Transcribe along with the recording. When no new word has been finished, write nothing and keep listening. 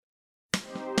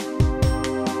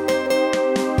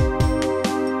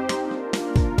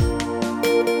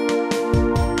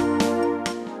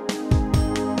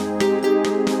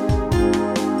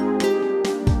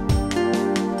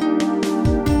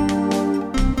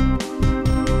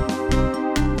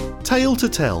Tale to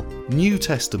Tell, New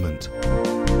Testament.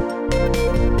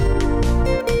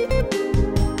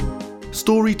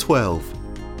 Story 12.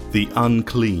 The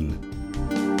Unclean.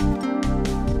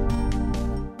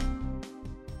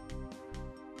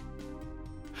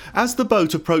 As the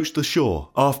boat approached the shore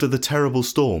after the terrible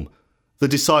storm, the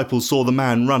disciples saw the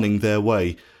man running their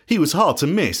way. He was hard to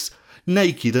miss,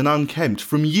 naked and unkempt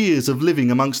from years of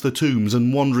living amongst the tombs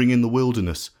and wandering in the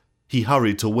wilderness. He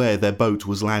hurried to where their boat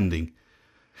was landing.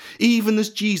 Even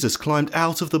as Jesus climbed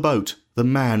out of the boat, the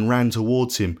man ran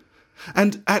towards him.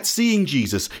 And at seeing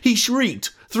Jesus, he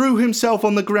shrieked, threw himself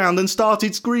on the ground and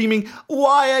started screaming,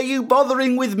 "Why are you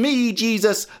bothering with me,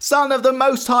 Jesus, Son of the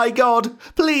Most High God?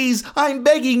 Please, I'm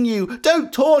begging you,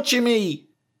 don't torture me."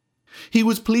 He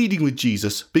was pleading with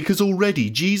Jesus because already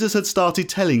Jesus had started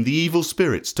telling the evil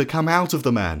spirits to come out of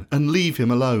the man and leave him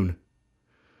alone.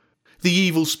 The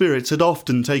evil spirits had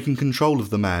often taken control of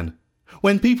the man.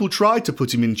 When people tried to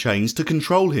put him in chains to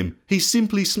control him, he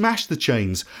simply smashed the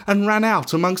chains and ran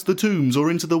out amongst the tombs or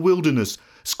into the wilderness,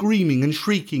 screaming and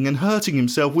shrieking and hurting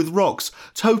himself with rocks,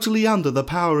 totally under the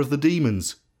power of the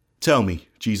demons. "Tell me,"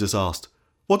 Jesus asked,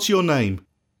 "what's your name?"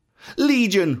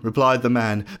 "Legion," replied the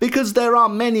man, "because there are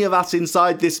many of us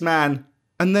inside this man."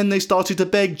 And then they started to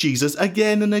beg Jesus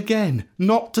again and again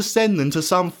not to send them to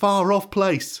some far-off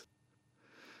place.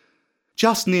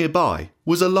 Just nearby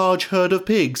was a large herd of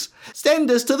pigs.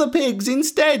 "Send us to the pigs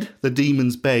instead," the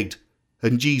demons begged,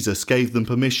 and Jesus gave them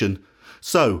permission.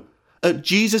 So, at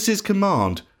Jesus'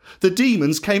 command, the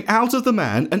demons came out of the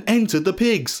man and entered the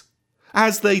pigs.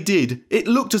 As they did, it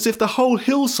looked as if the whole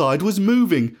hillside was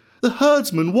moving. The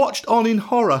herdsman watched on in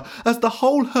horror as the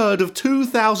whole herd of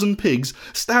 2,000 pigs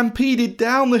stampeded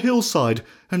down the hillside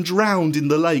and drowned in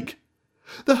the lake.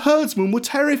 The herdsmen were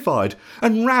terrified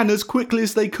and ran as quickly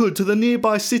as they could to the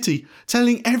nearby city,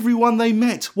 telling everyone they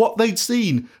met what they'd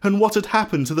seen and what had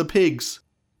happened to the pigs.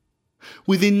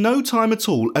 Within no time at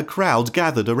all, a crowd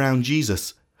gathered around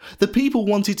Jesus. The people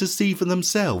wanted to see for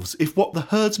themselves if what the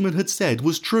herdsman had said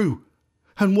was true,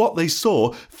 and what they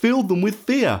saw filled them with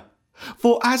fear.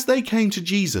 For as they came to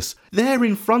Jesus, there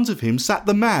in front of him sat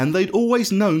the man they'd always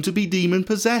known to be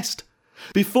demon-possessed.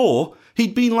 Before,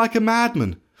 he'd been like a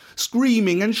madman,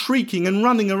 screaming and shrieking and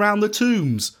running around the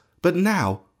tombs. But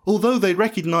now, although they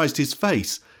recognised his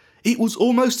face, it was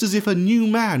almost as if a new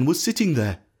man was sitting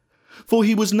there. For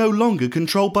he was no longer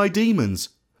controlled by demons,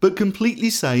 but completely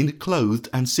sane, clothed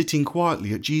and sitting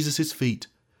quietly at Jesus' feet.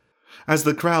 As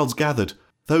the crowds gathered,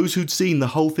 those who'd seen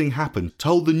the whole thing happen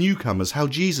told the newcomers how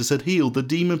Jesus had healed the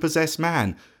demon-possessed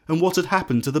man and what had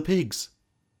happened to the pigs.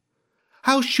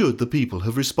 How should the people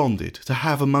have responded to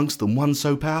have amongst them one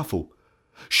so powerful?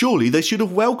 Surely they should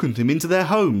have welcomed him into their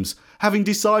homes, having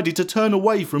decided to turn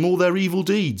away from all their evil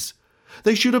deeds.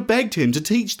 They should have begged him to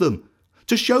teach them,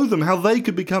 to show them how they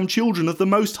could become children of the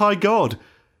Most High God.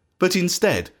 But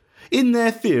instead, in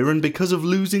their fear and because of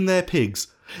losing their pigs,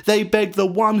 they begged the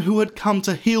one who had come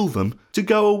to heal them to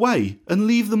go away and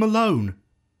leave them alone.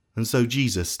 And so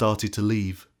Jesus started to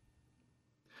leave.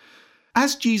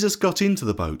 As Jesus got into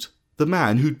the boat, the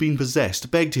man who'd been possessed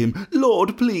begged him,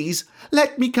 "Lord, please,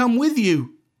 let me come with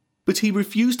you." But he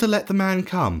refused to let the man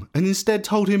come and instead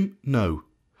told him, "No,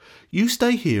 you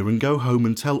stay here and go home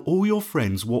and tell all your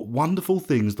friends what wonderful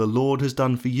things the Lord has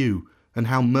done for you and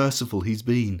how merciful he's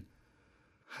been."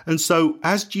 And so,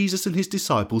 as Jesus and his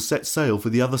disciples set sail for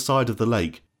the other side of the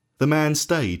lake, the man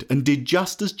stayed and did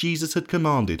just as Jesus had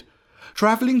commanded.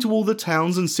 Travelling to all the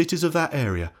towns and cities of that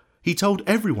area, he told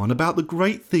everyone about the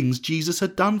great things Jesus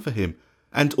had done for him,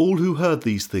 and all who heard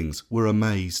these things were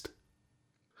amazed.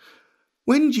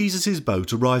 When Jesus'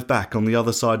 boat arrived back on the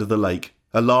other side of the lake,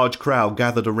 a large crowd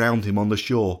gathered around him on the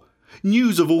shore.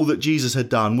 News of all that Jesus had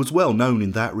done was well known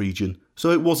in that region,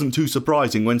 so it wasn't too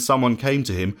surprising when someone came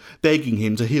to him, begging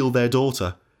him to heal their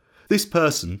daughter. This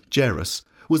person, Jairus,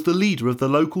 was the leader of the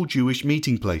local Jewish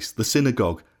meeting place, the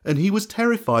synagogue, and he was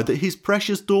terrified that his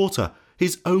precious daughter,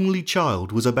 his only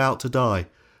child, was about to die.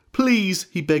 "Please,"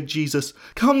 he begged Jesus,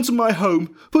 "come to my home,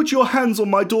 put your hands on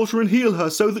my daughter and heal her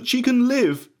so that she can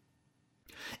live."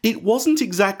 It wasn't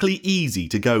exactly easy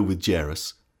to go with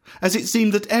Jairus, as it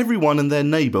seemed that everyone and their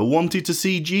neighbour wanted to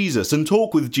see Jesus and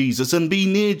talk with Jesus and be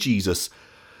near Jesus.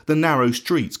 The narrow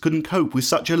streets couldn't cope with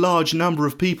such a large number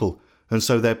of people, and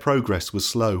so their progress was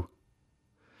slow.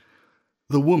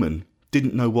 The woman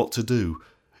didn't know what to do.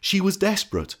 She was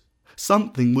desperate.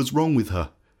 Something was wrong with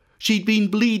her. She'd been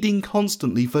bleeding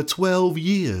constantly for 12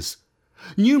 years.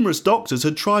 Numerous doctors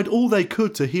had tried all they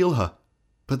could to heal her,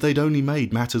 but they'd only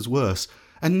made matters worse,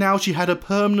 and now she had a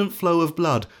permanent flow of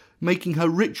blood, making her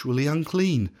ritually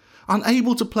unclean,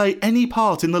 unable to play any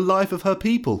part in the life of her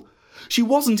people. She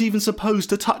wasn't even supposed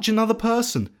to touch another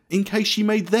person, in case she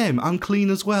made them unclean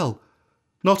as well.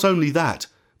 Not only that,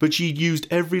 but she'd used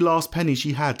every last penny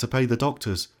she had to pay the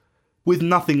doctors. With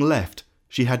nothing left,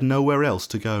 she had nowhere else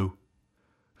to go.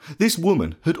 This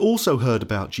woman had also heard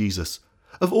about Jesus,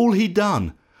 of all he'd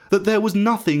done, that there was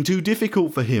nothing too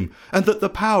difficult for him, and that the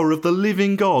power of the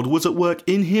living God was at work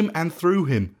in him and through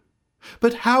him.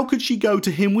 But how could she go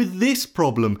to him with this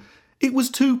problem? It was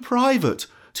too private,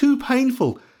 too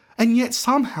painful, and yet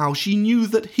somehow she knew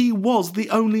that he was the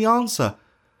only answer.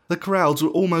 The crowds were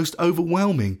almost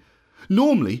overwhelming.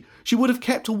 Normally, she would have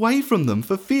kept away from them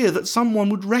for fear that someone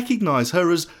would recognize her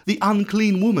as the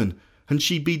unclean woman, and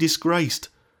she'd be disgraced.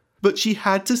 But she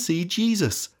had to see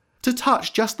Jesus, to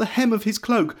touch just the hem of his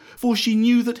cloak, for she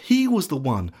knew that he was the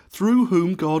one through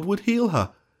whom God would heal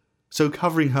her. So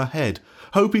covering her head,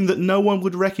 hoping that no one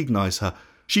would recognize her,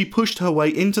 she pushed her way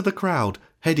into the crowd,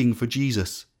 heading for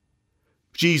Jesus.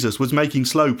 Jesus was making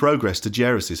slow progress to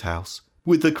Jairus' house,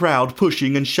 with the crowd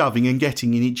pushing and shoving and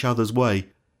getting in each other's way.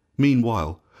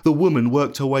 Meanwhile, the woman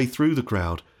worked her way through the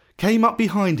crowd, came up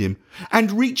behind him,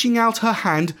 and reaching out her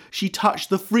hand, she touched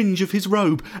the fringe of his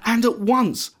robe, and at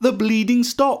once the bleeding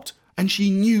stopped, and she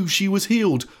knew she was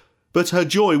healed. But her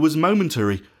joy was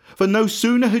momentary, for no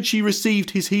sooner had she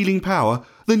received his healing power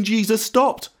than Jesus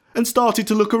stopped and started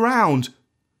to look around.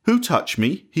 "Who touched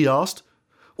me?" he asked.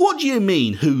 "What do you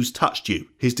mean, who's touched you?"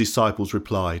 his disciples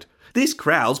replied. "This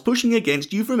crowd's pushing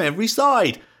against you from every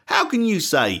side. How can you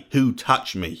say, 'Who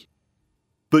touched me?'"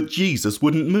 But Jesus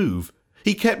wouldn't move.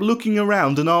 He kept looking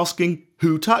around and asking,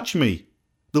 "Who touched me?"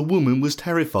 The woman was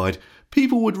terrified.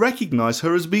 People would recognize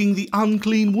her as being the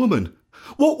unclean woman.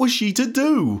 What was she to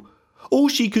do? All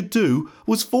she could do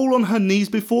was fall on her knees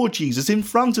before Jesus in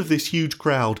front of this huge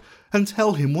crowd and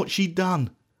tell him what she'd done.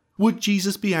 Would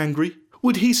Jesus be angry?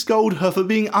 Would he scold her for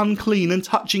being unclean and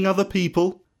touching other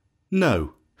people?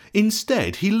 No.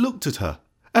 Instead, he looked at her,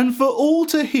 and for all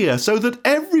to hear, so that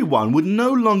everyone would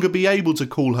no longer be able to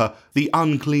call her the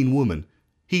unclean woman,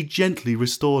 he gently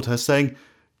restored her, saying,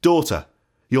 "Daughter,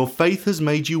 your faith has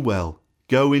made you well.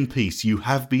 Go in peace, you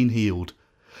have been healed."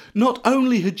 Not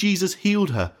only had Jesus healed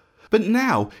her, but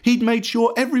now he'd made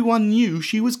sure everyone knew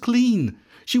she was clean.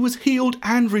 She was healed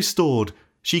and restored.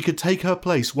 She could take her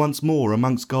place once more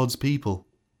amongst God's people.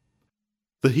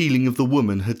 The healing of the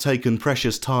woman had taken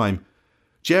precious time.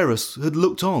 Jairus had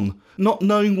looked on, not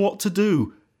knowing what to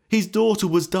do. His daughter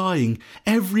was dying.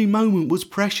 Every moment was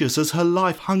precious as her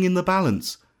life hung in the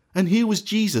balance. And here was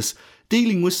Jesus,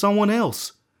 dealing with someone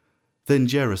else. Then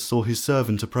Jairus saw his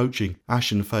servant approaching,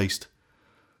 ashen-faced.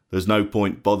 "There's no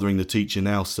point bothering the teacher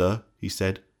now, sir," he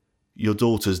said. "Your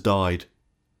daughter's died."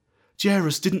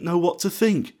 Jairus didn't know what to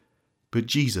think, but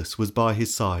Jesus was by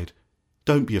his side.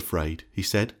 "Don't be afraid," he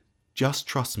said. "Just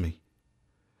trust me."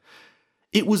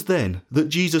 It was then that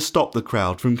Jesus stopped the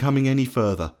crowd from coming any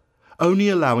further, only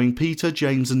allowing Peter,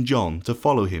 James and John to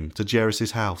follow him to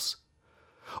Jairus' house.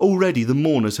 Already the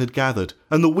mourners had gathered,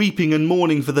 and the weeping and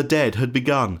mourning for the dead had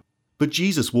begun. But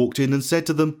Jesus walked in and said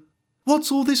to them,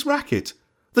 "What's all this racket?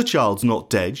 The child's not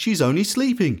dead, she's only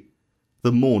sleeping."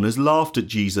 The mourners laughed at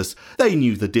Jesus. They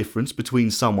knew the difference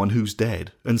between someone who's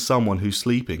dead and someone who's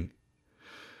sleeping.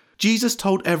 Jesus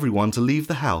told everyone to leave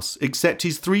the house except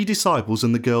his 3 disciples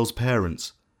and the girl's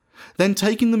parents. Then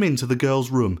taking them into the girl's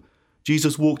room,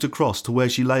 Jesus walked across to where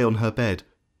she lay on her bed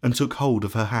and took hold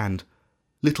of her hand.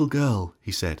 "Little girl,"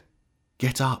 he said,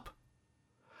 "get up."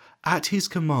 At his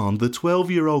command, the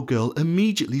 12-year-old girl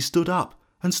immediately stood up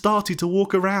and started to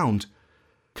walk around.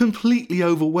 Completely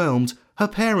overwhelmed, her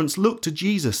parents looked to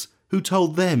Jesus, who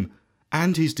told them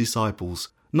and his disciples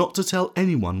not to tell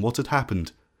anyone what had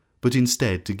happened, but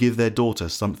instead to give their daughter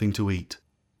something to eat.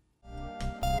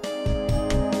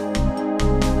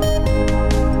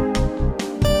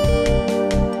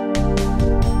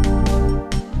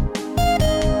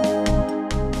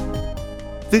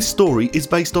 This story is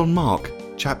based on Mark,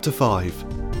 chapter 5.